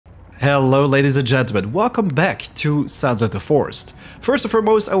Hello ladies and gentlemen, welcome back to Sons of the Forest. First and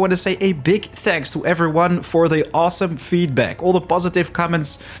foremost, I want to say a big thanks to everyone for the awesome feedback, all the positive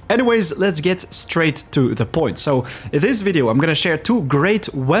comments. Anyways, let's get straight to the point. So in this video, I'm going to share two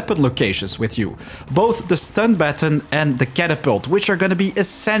great weapon locations with you. Both the stun baton and the catapult, which are going to be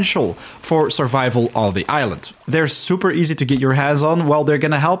essential for survival on the island. They're super easy to get your hands on, while they're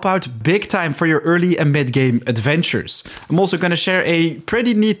going to help out big time for your early and mid-game adventures. I'm also going to share a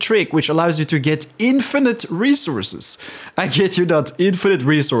pretty neat trick which allows you to get infinite resources. I get you not infinite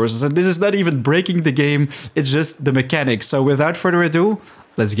resources, and this is not even breaking the game, it's just the mechanics. So without further ado,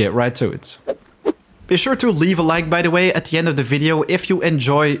 let's get right to it. Be sure to leave a like, by the way, at the end of the video if you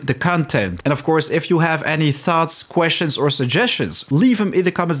enjoy the content. And of course, if you have any thoughts, questions, or suggestions, leave them in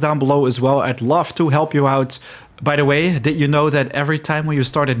the comments down below as well. I'd love to help you out. By the way, did you know that every time when you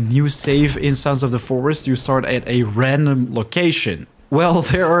start a new save in Sons of the Forest, you start at a random location? Well,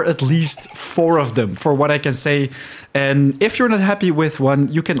 there are at least 4 of them, for what I can say. And if you're not happy with one,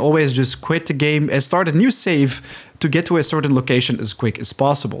 you can always just quit the game and start a new save to get to a certain location as quick as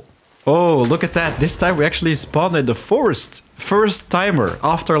possible. Oh, look at that. This time we actually spawned in the forest. First timer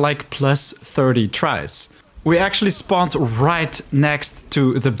after like plus 30 tries. We actually spawned right next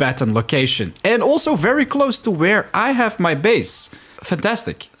to the Baton location. And also very close to where I have my base.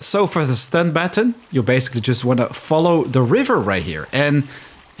 Fantastic. So for the stun baton, you basically just want to follow the river right here. And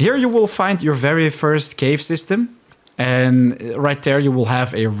here you will find your very first cave system. And right there you will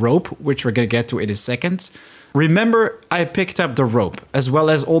have a rope, which we're going to get to in a second. Remember, I picked up the rope, as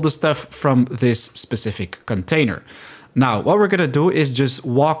well as all the stuff from this specific container. Now, what we're going to do is just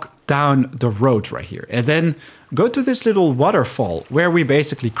walk down the road right here. And then go to this little waterfall where we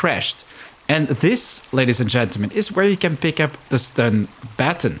basically crashed. And this, ladies and gentlemen, is where you can pick up the stun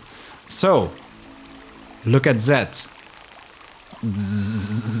baton. So, look at that.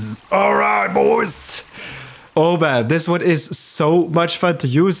 Alright, boys. Oh man, this one is so much fun to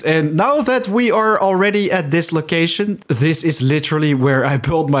use. And now that we are already at this location, this is literally where I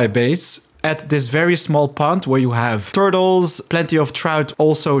built my base. At this very small pond where you have turtles, plenty of trout,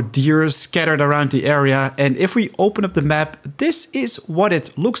 also deer scattered around the area. And if we open up the map, this is what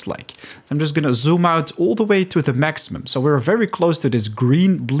it looks like. I'm just going to zoom out all the way to the maximum. So we're very close to this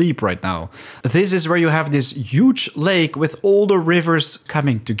green bleep right now. This is where you have this huge lake with all the rivers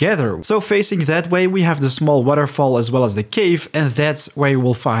coming together. So facing that way, we have the small waterfall as well as the cave, and that's where you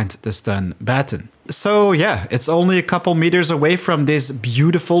will find the stun baton. So yeah, it's only a couple meters away from this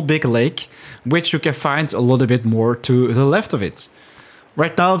beautiful big lake, which you can find a little bit more to the left of it.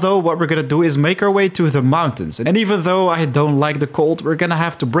 Right now though, what we're gonna do is make our way to the mountains. And even though I don't like the cold, we're gonna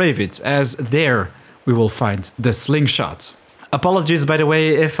have to brave it, as there we will find the Slingshot. Apologies, by the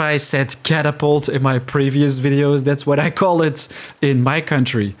way, if I said catapult in my previous videos. That's what I call it in my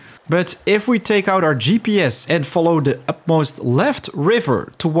country. But if we take out our GPS and follow the upmost left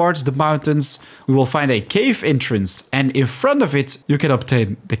river towards the mountains, we will find a cave entrance. And in front of it, you can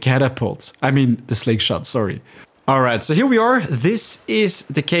obtain the catapult. I mean, the slingshot, sorry. Alright, so here we are. This is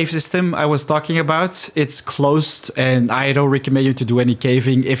the cave system I was talking about. It's closed, and I don't recommend you to do any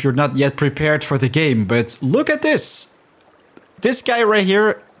caving if you're not yet prepared for the game. But look at this. This guy right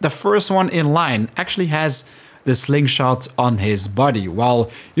here, the first one in line, actually has the slingshot on his body,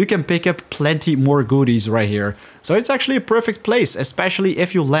 while you can pick up plenty more goodies right here. So it's actually a perfect place, especially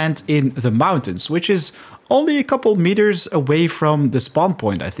if you land in the mountains, which is only a couple meters away from the spawn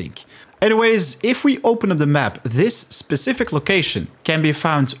point, I think. Anyways, if we open up the map, this specific location can be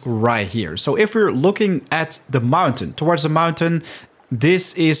found right here. So if we're looking at the mountain, towards the mountain,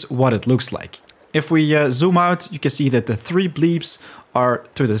 this is what it looks like. If we zoom out, you can see that the 3 bleeps are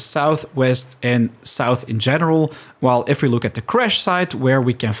to the southwest and south in general, while if we look at the crash site where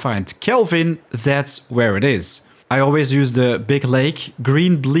we can find Kelvin, that's where it is. I always use the big lake,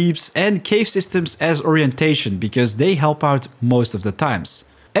 green bleeps, and cave systems as orientation because they help out most of the times.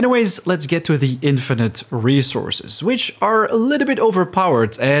 Anyways, let's get to the infinite resources, which are a little bit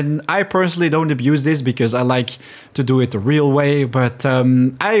overpowered, and I personally don't abuse this because I like to do it the real way, but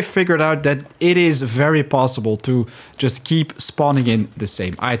I figured out that it is very possible to just keep spawning in the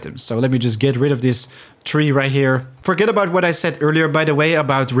same items. So let me just get rid of this tree right here. Forget about what I said earlier, by the way,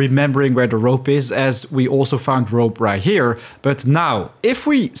 about remembering where the rope is, as we also found rope right here. But now, if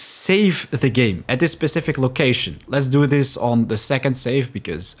we save the game at this specific location, let's do this on the second save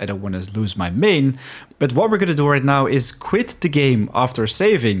because I don't want to lose my main. But what we're going to do right now is quit the game after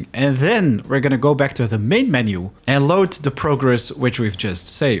saving, and then we're going to go back to the main menu and load the progress which we've just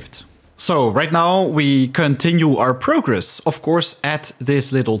saved. So right now we continue our progress, of course, at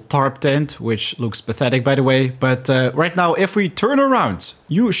this little tarp tent, which looks pathetic, by the way. But right now, if we turn around,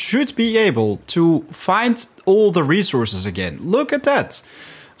 you should be able to find all the resources again. Look at that.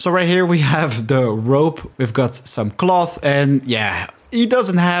 So right here we have the rope, we've got some cloth, and yeah, he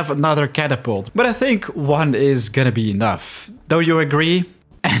doesn't have another catapult, but I think one is gonna be enough. Don't you agree?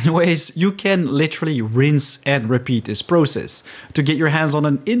 Anyways, you can literally rinse and repeat this process to get your hands on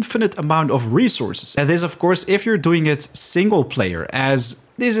an infinite amount of resources. And this, of course, if you're doing it single player, as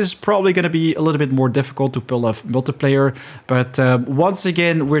this is probably going to be a little bit more difficult to pull off multiplayer. But once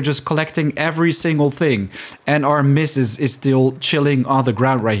again, we're just collecting every single thing. And our missus is still chilling on the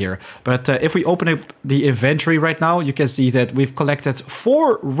ground right here. But if we open up the inventory right now, you can see that we've collected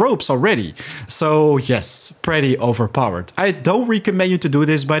 4 ropes already. So yes, pretty overpowered. I don't recommend you to do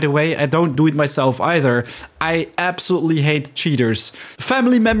this, by the way. I don't do it myself either. I absolutely hate cheaters.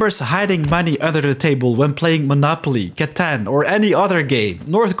 Family members hiding money under the table when playing Monopoly, Catan, or any other game.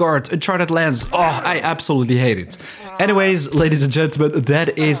 Northgard, Uncharted Lands. Oh, I absolutely hate it. Anyways, ladies and gentlemen,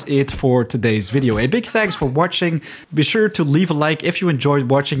 that is it for today's video. A big thanks for watching. Be sure to leave a like if you enjoyed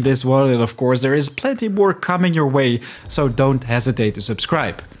watching this one. And of course, there is plenty more coming your way, so don't hesitate to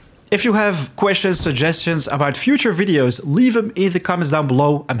subscribe. If you have questions, suggestions about future videos, leave them in the comments down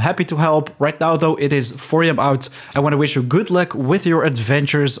below. I'm happy to help. Right now, though, it is 4 AM out. I want to wish you good luck with your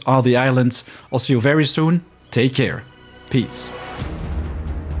adventures on the island. I'll see you very soon. Take care. Peace.